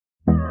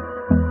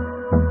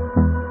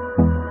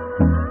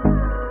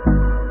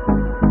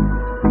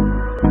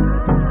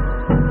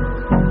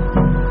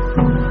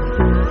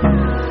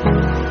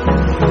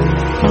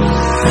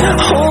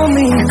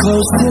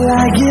close till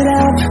I get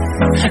up.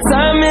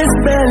 Time is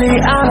barely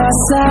on our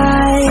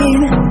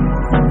side.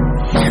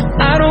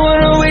 I don't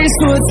wanna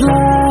waste what's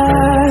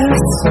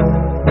left.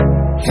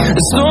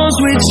 The storms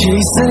we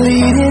chase are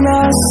leading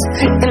us,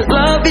 and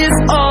love is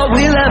all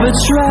we'll ever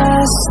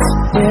trust.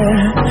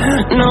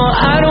 Yeah, no,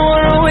 I don't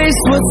wanna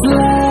waste what's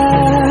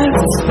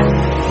left.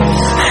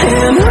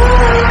 And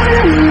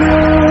on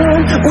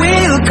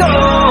we'll go,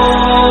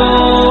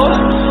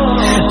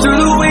 through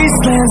the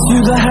wastelands,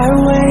 through the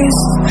highways,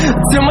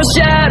 till my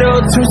shadow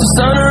turns to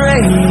sun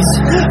rays.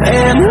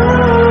 And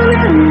on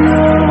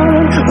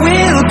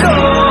we'll go,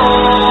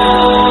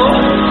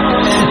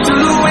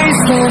 through the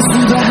wastelands,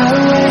 through the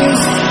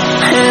highways,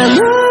 and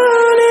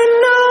on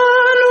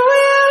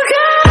we'll go.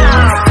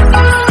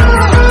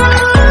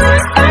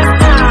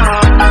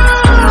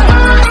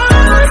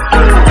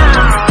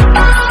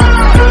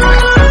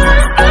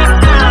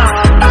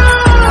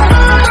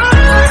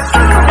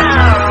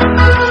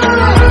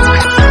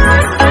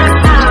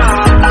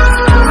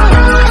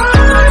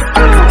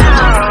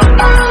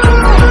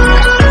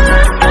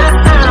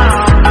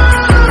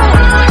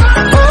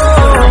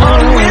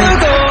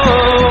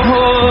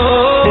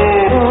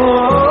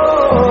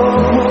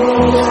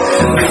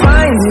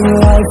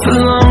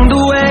 Along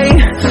the way,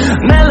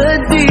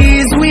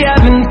 melodies we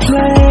haven't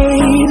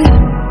played.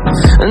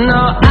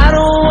 No, I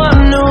don't want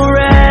no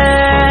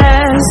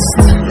rest.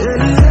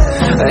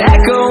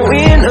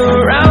 Echoing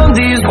around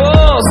these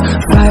walls,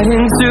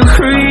 fighting to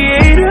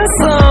create a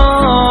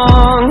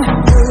song.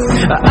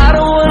 I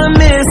don't wanna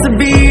miss a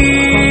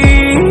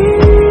beat.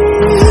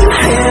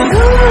 And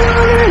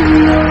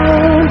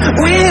on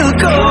we'll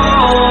go,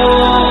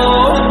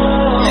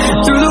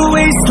 through the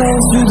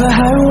wastelands, through the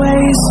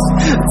highways,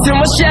 till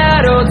my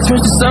shadow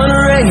turns to sun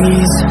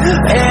rays.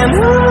 And